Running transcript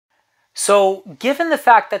So given the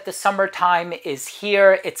fact that the summertime is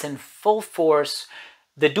here, it's in full force,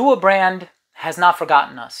 the Duo brand has not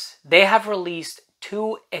forgotten us. They have released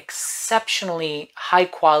two exceptionally high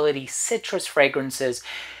quality citrus fragrances.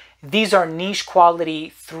 These are niche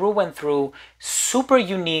quality through and through, super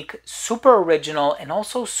unique, super original, and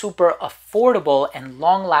also super affordable and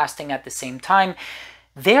long lasting at the same time.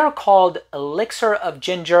 They are called Elixir of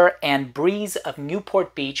Ginger and Breeze of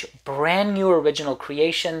Newport Beach, brand new original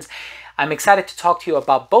creations. I'm excited to talk to you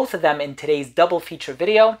about both of them in today's double feature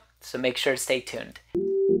video, so make sure to stay tuned.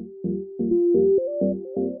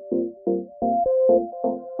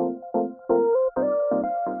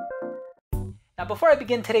 Now, before I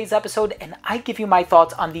begin today's episode and I give you my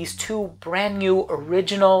thoughts on these two brand new,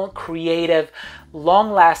 original, creative,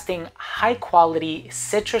 long-lasting, high-quality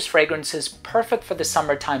citrus fragrances perfect for the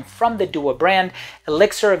summertime from the Duo brand,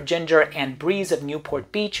 Elixir of Ginger and Breeze of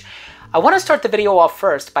Newport Beach, I want to start the video off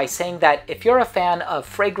first by saying that if you're a fan of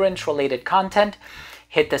fragrance-related content,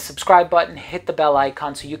 hit the subscribe button, hit the bell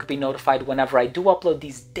icon so you can be notified whenever I do upload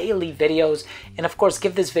these daily videos, and of course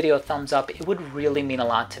give this video a thumbs up. It would really mean a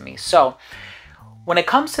lot to me. So, when it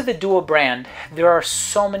comes to the Duo brand, there are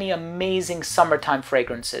so many amazing summertime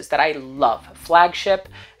fragrances that I love. Flagship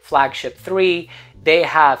 3, they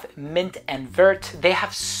have Mint and Vert. They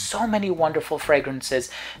have so many wonderful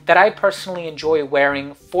fragrances that I personally enjoy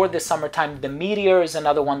wearing for the summertime. The Meteor is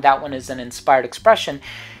another one. That one is an inspired expression.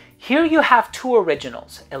 Here you have two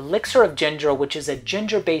originals, Elixir of Ginger, which is a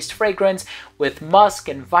ginger-based fragrance with musk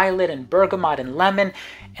and violet and bergamot and lemon.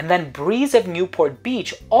 And then Breeze of Newport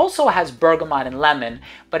Beach also has bergamot and lemon,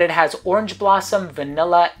 but it has orange blossom,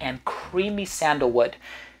 vanilla, and creamy sandalwood.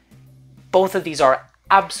 Both of these are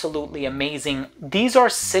absolutely amazing. These are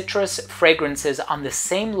citrus fragrances on the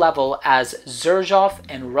same level as Xerjoff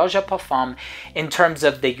and Roja Parfum in terms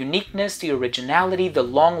of the uniqueness, the originality, the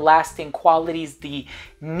long-lasting qualities, the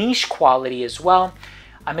niche quality as well.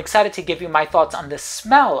 I'm excited to give you my thoughts on the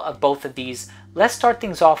smell of both of these. Let's start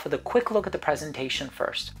things off with a quick look at the presentation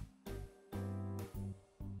first.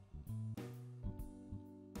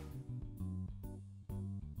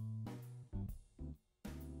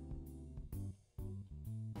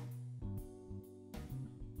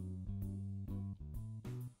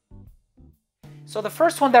 So the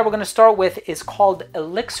first one that we're going to start with is called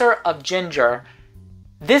Elixir of Ginger.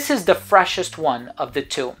 This is the freshest one of the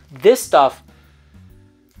two. This stuff,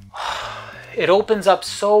 it opens up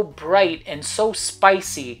so bright and so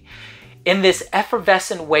spicy in this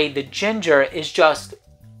effervescent way. The ginger is just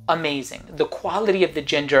amazing. The quality of the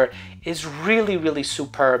ginger is really, really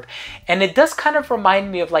superb. And it does kind of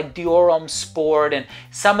remind me of like Dior Homme Sport and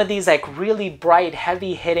some of these like really bright,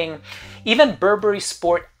 heavy hitting, even Burberry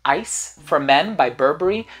Sport Ice for Men by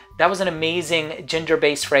Burberry. That was an amazing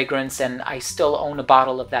ginger-based fragrance, and I still own a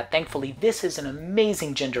bottle of that. Thankfully, this is an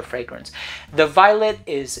amazing ginger fragrance. The violet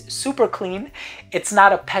is super clean. It's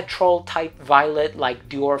not a petrol type violet like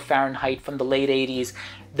Dior Fahrenheit from the late 80s.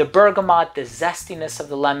 The bergamot, the zestiness of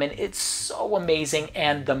the lemon, it's so amazing.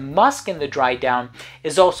 And the musk in the dry down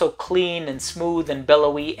is also clean and smooth and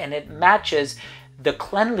billowy, and it matches the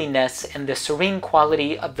cleanliness and the serene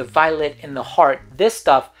quality of the violet in the heart. This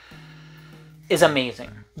stuff is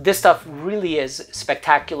amazing. This stuff really is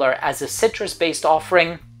spectacular. As a citrus-based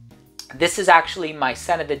offering, this is actually my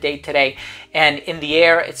scent of the day today, and in the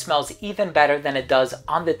air it smells even better than it does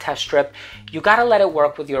on the test strip. You got to let it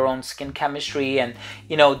work with your own skin chemistry, and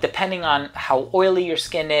you know, depending on how oily your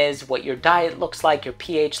skin is, what your diet looks like, your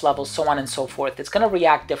pH level, so on and so forth, it's going to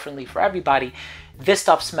react differently for everybody. This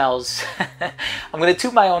stuff smells, I'm going to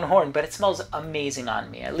toot my own horn, but it smells amazing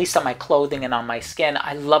on me, at least on my clothing and on my skin.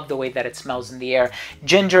 I love the way that it smells in the air.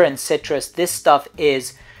 Ginger and citrus, this stuff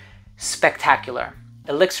is spectacular.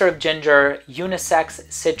 Elixir of Ginger,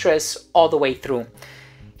 unisex, citrus, all the way through.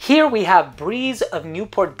 Here we have Breeze of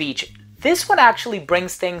Newport Beach. This one actually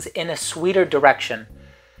brings things in a sweeter direction.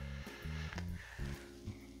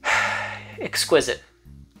 Exquisite.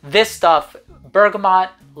 This stuff, bergamot,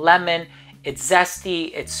 lemon, it's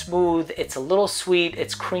zesty, it's smooth, it's a little sweet,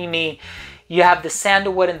 it's creamy. You have the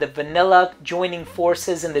sandalwood and the vanilla joining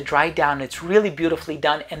forces in the dry down. It's really beautifully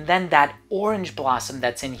done. And then that orange blossom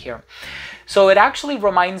that's in here. So it actually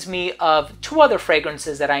reminds me of two other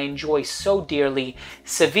fragrances that I enjoy so dearly.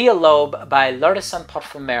 Sevilla L'aube by L'Artisan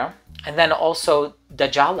Parfumeur, and then also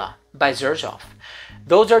Dajala by Xerjoff.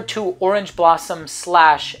 Those are two orange blossom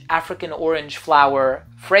 / African orange flower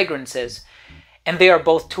fragrances. And they are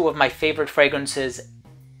both two of my favorite fragrances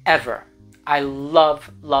ever. I love,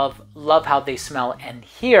 love, love how they smell. And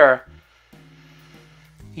here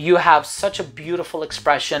you have such a beautiful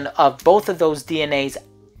expression of both of those DNAs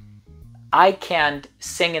I can't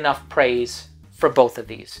sing enough praise for both of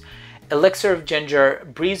these. Elixir of Ginger,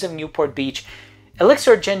 Breeze of Newport Beach.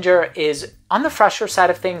 Elixir of Ginger is on the fresher side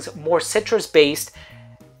of things, more citrus based.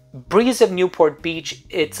 Breeze of Newport Beach,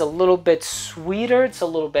 it's a little bit sweeter, it's a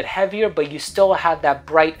little bit heavier, but you still have that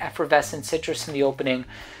bright effervescent citrus in the opening.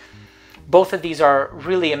 Both of these are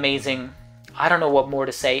really amazing. I don't know what more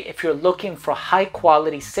to say. If you're looking for high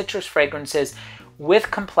quality citrus fragrances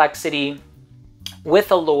with complexity,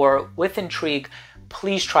 with allure, with intrigue,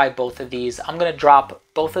 please try both of these. I'm going to drop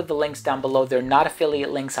both of the links down below. They're not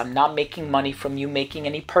affiliate links. I'm not making money from you making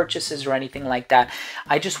any purchases or anything like that.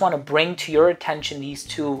 I just want to bring to your attention these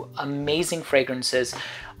two amazing fragrances.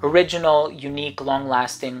 Original, unique,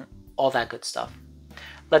 long-lasting, all that good stuff.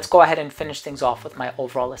 Let's go ahead and finish things off with my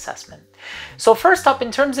overall assessment. So first up,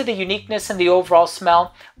 in terms of the uniqueness and the overall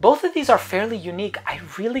smell, both of these are fairly unique. I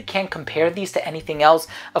really can't compare these to anything else.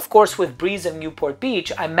 Of course, with Breeze of Newport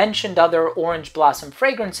Beach, I mentioned other orange blossom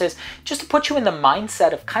fragrances just to put you in the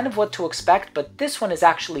mindset of kind of what to expect, but this one is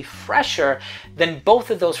actually fresher than both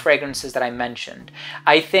of those fragrances that I mentioned.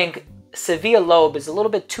 I think Sevilla Lobe is a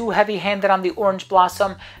little bit too heavy-handed on the orange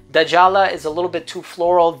blossom. Dajala is a little bit too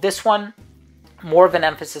floral. This one, more of an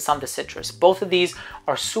emphasis on the citrus. Both of these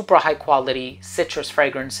are super high quality citrus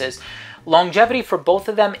fragrances. Longevity for both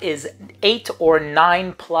of them is 8 or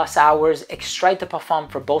 9+ hours. Extrait de parfum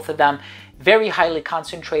for both of them, very highly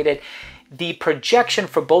concentrated. The projection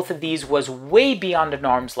for both of these was way beyond an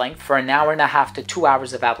arm's length for an hour and a half to 2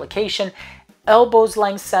 hours of application. Elbows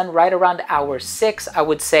length scent right around hour 6. I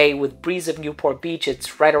would say with Breeze of Newport Beach,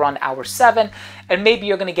 it's right around hour 7. And maybe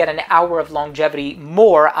you're going to get an hour of longevity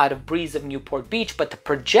more out of Breeze of Newport Beach, but the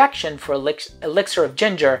projection for Elixir of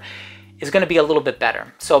Ginger is going to be a little bit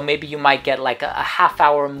better. So maybe you might get like a half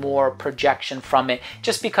hour more projection from it,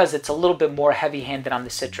 just because it's a little bit more heavy-handed on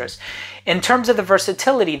the citrus. In terms of the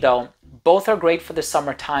versatility though, both are great for the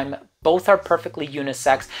summertime. Both are perfectly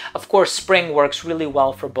unisex. Of course, spring works really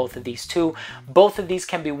well for both of these too. Both of these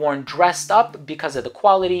can be worn dressed up because of the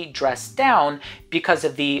quality, dressed down because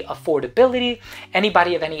of the affordability.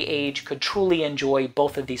 Anybody of any age could truly enjoy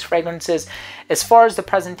both of these fragrances. As far as the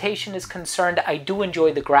presentation is concerned, I do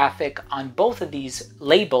enjoy the graphic on both of these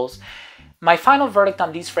labels. My final verdict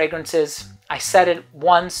on these fragrances, I said it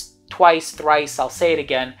once, twice, thrice, I'll say it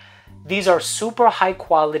again. These are super high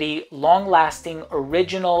quality, long-lasting,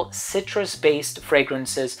 original, citrus-based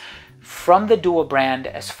fragrances from the Duo brand.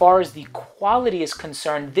 As far as the quality is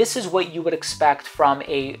concerned, this is what you would expect from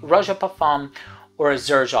a Rouge à Parfum or a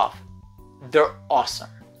Xerjoff. They're awesome.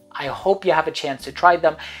 I hope you have a chance to try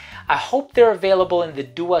them. I hope they're available in the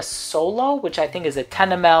Duo Solo, which I think is a 10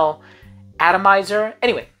 ml atomizer.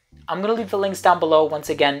 Anyway, I'm going to leave the links down below. Once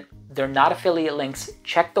again, they're not affiliate links.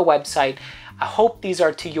 Check the website. I hope these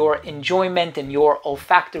are to your enjoyment and your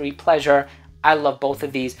olfactory pleasure. I love both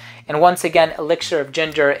of these. And once again, Elixir of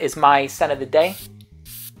Ginger is my scent of the day.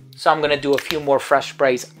 So I'm going to do a few more fresh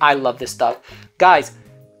sprays. I love this stuff. Guys,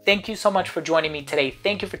 thank you so much for joining me today.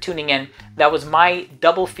 Thank you for tuning in. That was my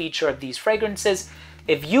double feature of these fragrances.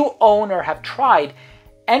 If you own or have tried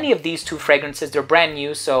any of these two fragrances, they're brand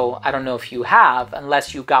new, so I don't know if you have,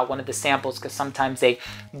 unless you got one of the samples, because sometimes they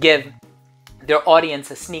give their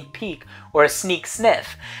audience a sneak peek or a sneak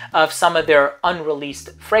sniff of some of their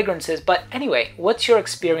unreleased fragrances. But anyway, what's your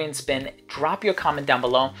experience been? Drop your comment down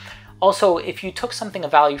below. Also, if you took something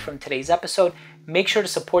of value from today's episode, make sure to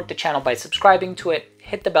support the channel by subscribing to it,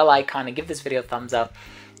 hit the bell icon, and give this video a thumbs up.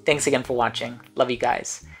 Thanks again for watching. Love you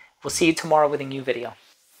guys. We'll see you tomorrow with a new video.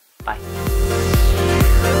 Bye.